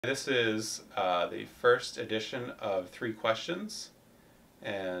This is the first edition of 3 Questions,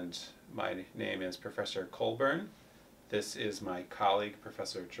 and my name is Professor Colburn. This is my colleague,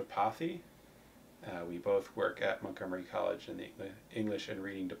 Professor Tripathi. We both work at Montgomery College in the English and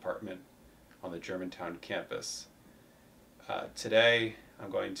Reading Department on the Germantown campus. Today, I'm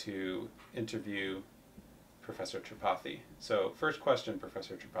going to interview Professor Tripathi. So, first question,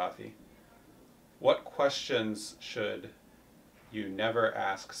 Professor Tripathi. What questions should you never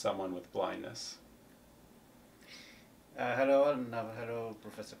ask someone with blindness? Hello, and hello,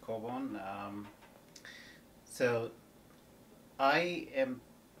 Professor Coburn. So I am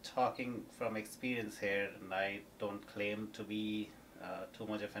talking from experience here, and I don't claim to be too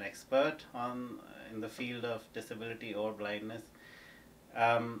much of an expert in the field of disability or blindness.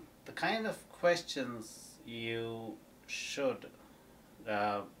 The kind of questions you should, there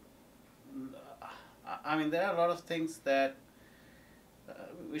are a lot of things that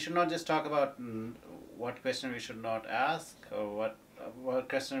we should not just talk about what question we should not ask, or what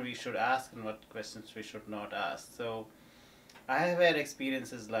question we should ask and what questions we should not ask. So I have had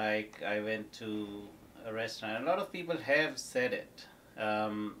experiences like I went to a restaurant. A lot of people have said it.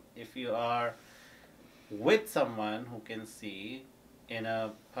 If you are with someone who can see in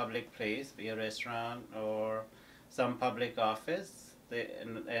a public place, be a restaurant or some public office,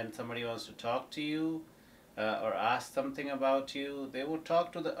 and somebody wants to talk to you, or ask something about you, they would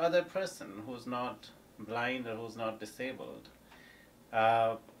talk to the other person who's not blind or who's not disabled.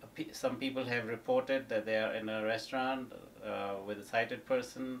 Some people have reported that they are in a restaurant with a sighted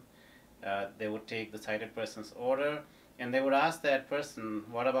person. They would take the sighted person's order and they would ask that person,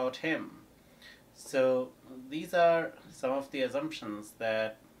 what about him? So these are some of the assumptions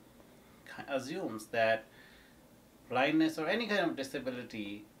that assumes that blindness or any kind of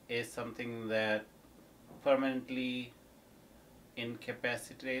disability is something that permanently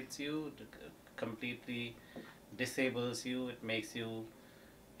incapacitates you, completely disables you. It makes you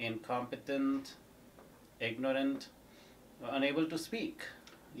incompetent, ignorant, unable to speak,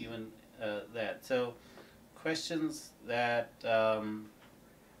 even that. So questions that are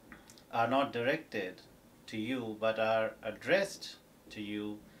not directed to you but are addressed to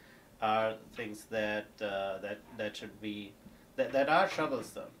you are things that should be that are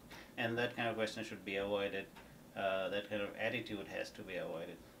troublesome. And that kind of question should be avoided. That kind of attitude has to be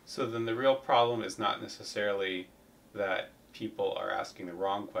avoided. So then the real problem is not necessarily that people are asking the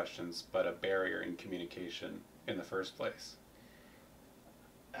wrong questions, but a barrier in communication in the first place.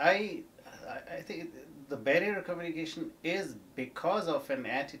 I think the barrier of communication is because of an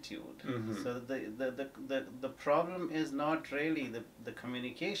attitude. Mm-hmm. So the problem is not really the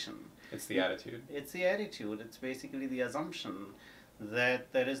communication. It's the attitude. It's the attitude. It's basically the assumption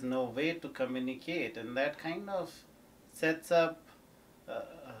that there is no way to communicate, and that kind of sets up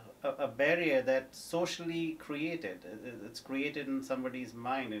a barrier that's socially created. It's created in somebody's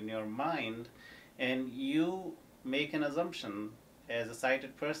mind, in your mind, and you make an assumption as a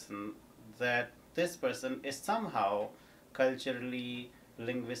sighted person that this person is somehow culturally,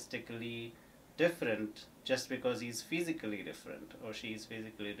 linguistically different just because he's physically different or she's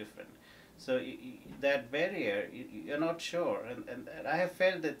physically different. So that barrier, you're not sure, and I have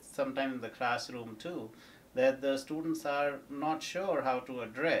felt it sometimes in the classroom too, that the students are not sure how to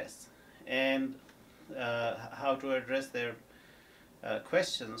address and how to address their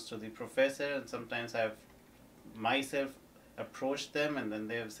questions to the professor. And sometimes I've myself approached them, and then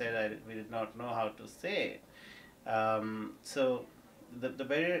they have said we did not know how to say it. So the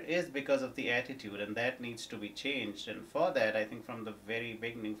barrier is because of the attitude, and that needs to be changed. And for that, I think from the very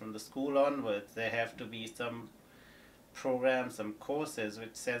beginning, from the school onwards, there have to be some programs, some courses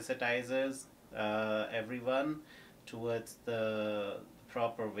which sensitizes everyone towards the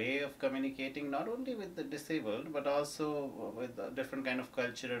proper way of communicating, not only with the disabled but also with different kind of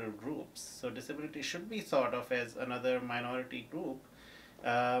cultural groups. So disability should be thought of as another minority group,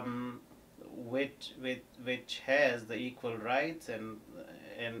 which has the equal rights, and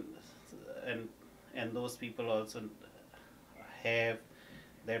those people also have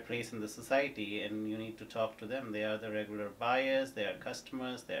their place in the society, and you need to talk to them. They are the regular buyers, they are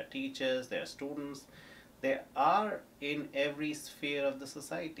customers, they are teachers, they are students. They are in every sphere of the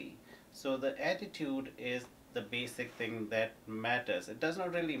society. So the attitude is the basic thing that matters. It does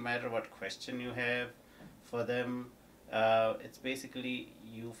not really matter what question you have for them. It's basically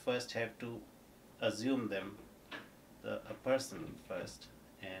you first have to assume them a person first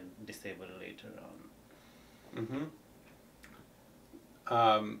and disable later on.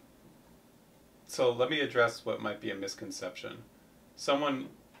 Mm-hmm. So let me address what might be a misconception. Someone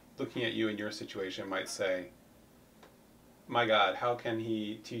looking at you in your situation might say, my God, how can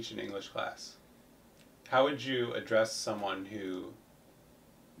he teach an English class? How would you address someone who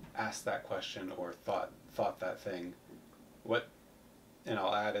asked that question or thought that thing? What, and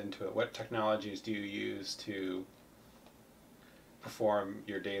I'll add into it, what technologies do you use to perform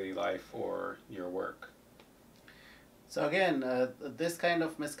your daily life or your work? So again, this kind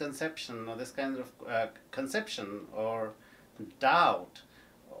of misconception or this kind of conception or doubt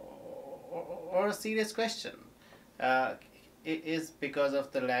or a serious question is because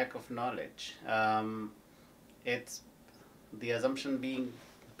of the lack of knowledge. It's the assumption being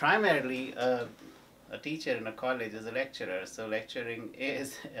primarily a teacher in a college is a lecturer, so lecturing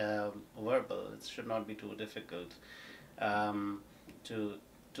is verbal. It should not be too difficult to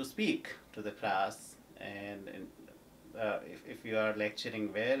speak to the class, and if you are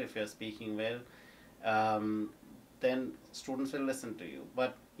lecturing well, if you are speaking well, then students will listen to you.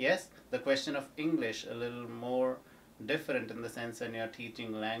 But yes, the question of English a little more different in the sense when you are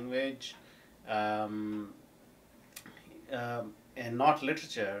teaching language and not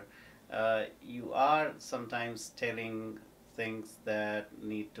literature. You are sometimes telling things that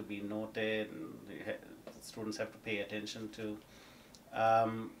need to be noted and students have to pay attention to.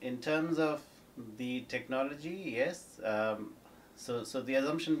 In terms of the technology, yes. So the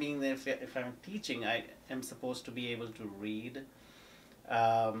assumption being that if I'm teaching, I am supposed to be able to read.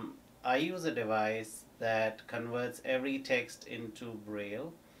 I use a device that converts every text into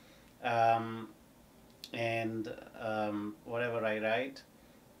Braille, and whatever I write,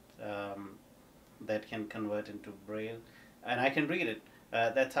 that can convert into Braille, and I can read it.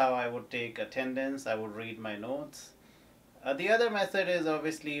 That's how I would take attendance. I would read my notes. The other method is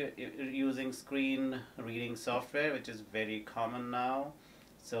obviously using screen reading software, which is very common now.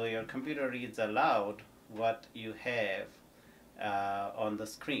 So your computer reads aloud what you have on the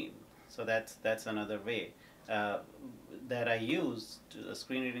screen. So that's another way that I use. A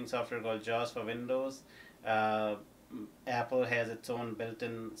screen reading software called JAWS for Windows. Apple has its own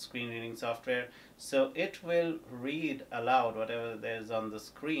built-in screen reading software, so it will read aloud whatever there's on the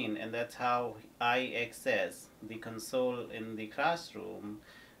screen, and that's how I access the console in the classroom.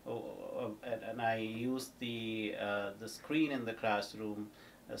 And I use the screen in the classroom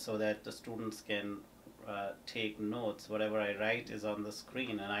so that the students can take notes. Whatever I write is on the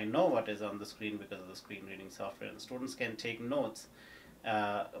screen, and I know what is on the screen because of the screen reading software, and students can take notes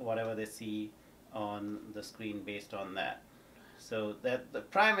whatever they see on the screen based on that. So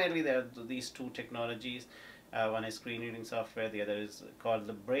primarily there are these two technologies. One is screen reading software, the other is called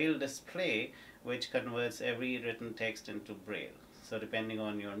the Braille display, which converts every written text into Braille. So depending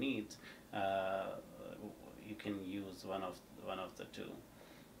on your needs, you can use one of the two.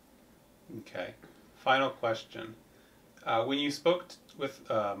 Okay. Final question. When you spoke with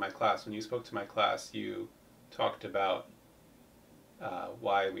my class, you talked about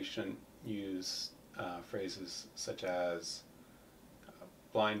why we shouldn't use phrases such as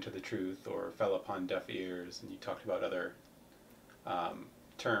blind to the truth or fell upon deaf ears, and you talked about other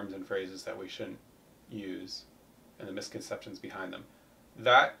terms and phrases that we shouldn't use and the misconceptions behind them.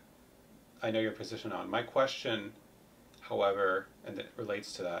 That I know your position on. My question, however, and it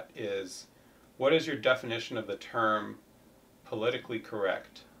relates to that, is what is your definition of the term politically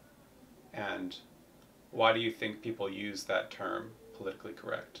correct, and why do you think people use that term, politically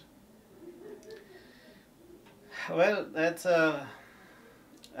correct? Well,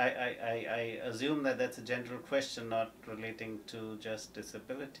 I assume that that's a general question, not relating to just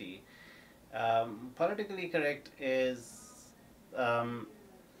disability. Politically correct is a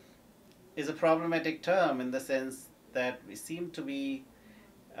problematic term in the sense that we seem to be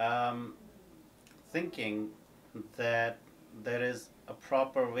thinking that there is a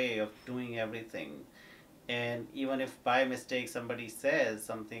proper way of doing everything, and even if by mistake somebody says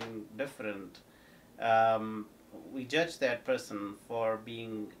something different, we judge that person for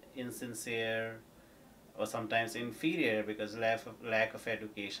being insincere or sometimes inferior because lack of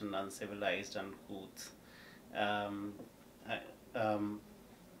education, uncivilized, uncouth.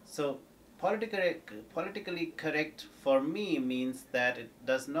 So politically correct for me means that it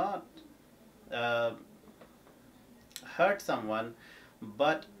does not hurt someone,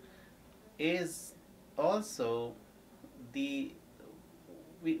 but is also we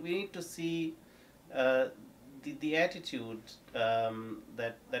need to see the attitude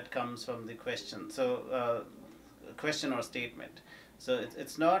that comes from the question. So question or statement. So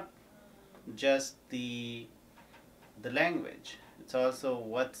it's not just the language. It's also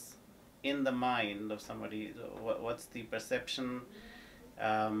what's in the mind of somebody. What's the perception?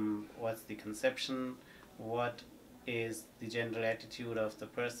 What's the conception? What is the general attitude of the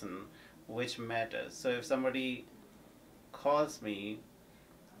person, which matters. So if somebody calls me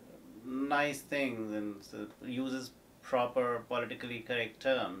nice things and uses proper politically correct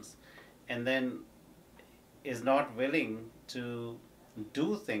terms, and then is not willing to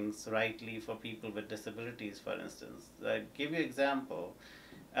do things rightly for people with disabilities, for instance. I give you an example.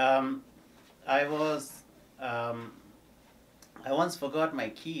 Um, I was um, I once forgot my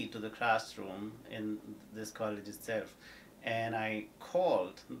key to the classroom in this college itself, and I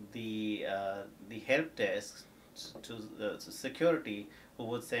called the help desk to the security, who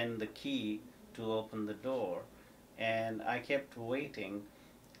would send the key to open the door, and I kept waiting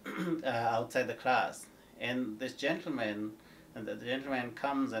outside the class, and this gentleman. And the gentleman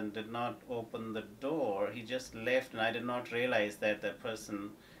comes and did not open the door. He just left, and I did not realize that the person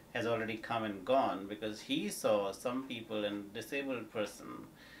has already come and gone, because he saw some people and disabled person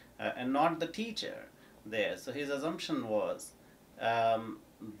and not the teacher there. So his assumption was um,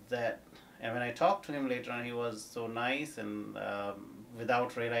 that, and when I talked to him later on, he was so nice, and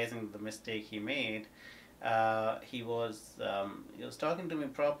without realizing the mistake he made, he was talking to me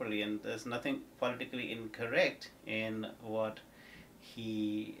properly, and there's nothing politically incorrect in what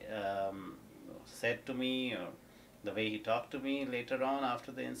he said to me, or the way he talked to me later on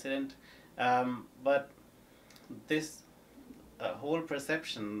after the incident. But this whole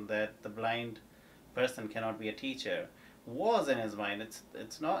perception that the blind person cannot be a teacher was in his mind.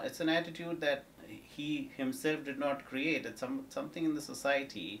 It's not. It's an attitude that he himself did not create. It's something in the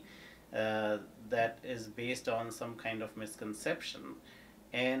society that is based on some kind of misconception,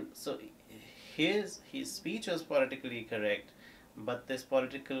 and so his speech was politically correct, but this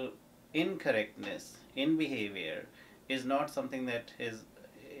political incorrectness in behavior is not something that is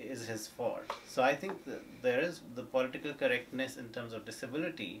his fault. So I think that there is the political correctness in terms of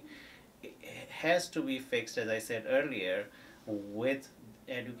disability has to be fixed, as I said earlier, with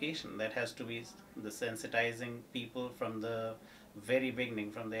education. That has to be the sensitizing people from the very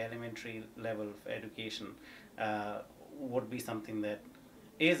beginning, from the elementary level of education, would be something that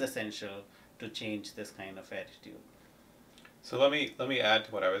is essential to change this kind of attitude. So let me add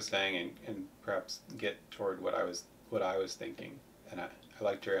to what I was saying, and perhaps get toward what I was thinking. And I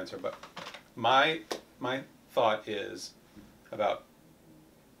liked your answer, but my thought is about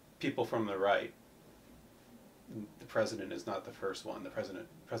people from the right. The president is not the first one.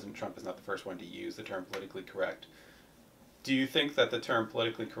 President Trump is not the first one to use the term politically correct. Do you think that the term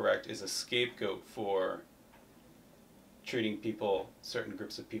politically correct is a scapegoat for treating people, certain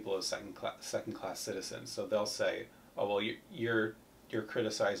groups of people, as second class citizens? So they'll say, "Oh well, you're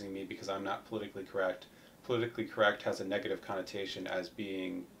criticizing me because I'm not politically correct." Politically correct has a negative connotation as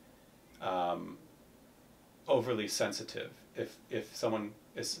being overly sensitive. If someone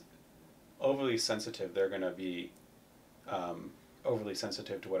is overly sensitive, they're going to be overly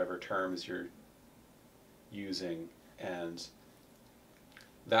sensitive to whatever terms you're using, and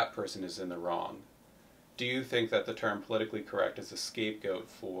that person is in the wrong. Do you think that the term politically correct is a scapegoat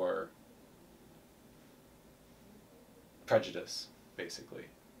for prejudice, basically?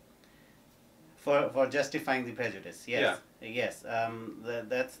 For justifying the prejudice, yes, yeah.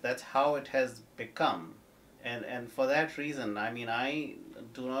 Yes, that's how it has become, and for that reason, I mean, I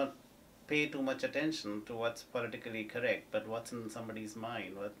do not pay too much attention to what's politically correct, but what's in somebody's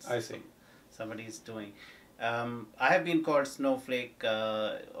mind, I see. Somebody's doing. I have been called snowflake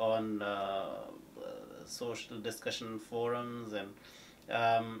on social discussion forums, and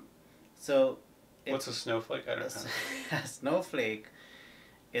so. What's a snowflake? I don't know. A snowflake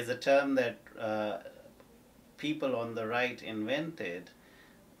is a term that people on the right invented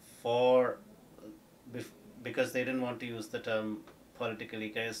for because they didn't want to use the term politically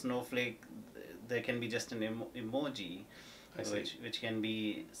correct. Snowflake, there can be just an emoji which can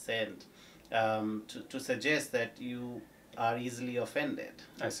be sent to suggest that you are easily offended.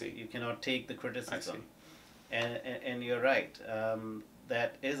 I see. You cannot take the criticism. I see. And you're right.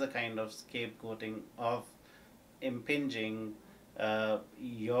 That is a kind of scapegoating of impinging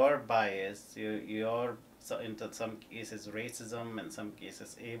your bias, your in some cases racism, in some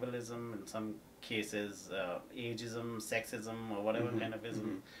cases ableism, in some cases ageism, sexism, or whatever kind of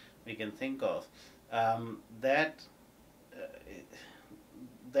ism we can think of. That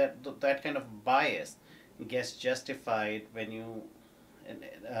kind of bias gets justified when you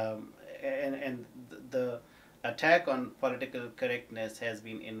and the attack on political correctness has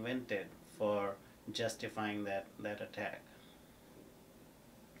been invented for justifying that attack.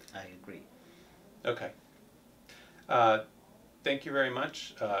 I agree. Okay. Thank you very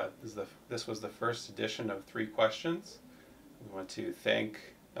much. This was the first edition of 3 Questions. We want to thank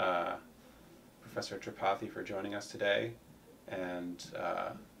Professor Tripathi for joining us today, and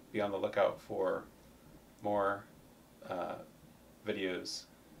be on the lookout for more videos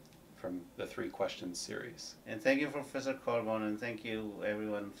from the 3 questions series. And thank you, Professor Colburn, and thank you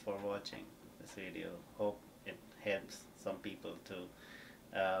everyone for watching this video. Hope it helps some people to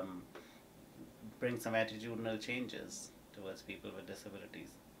bring some attitudinal changes towards people with disabilities.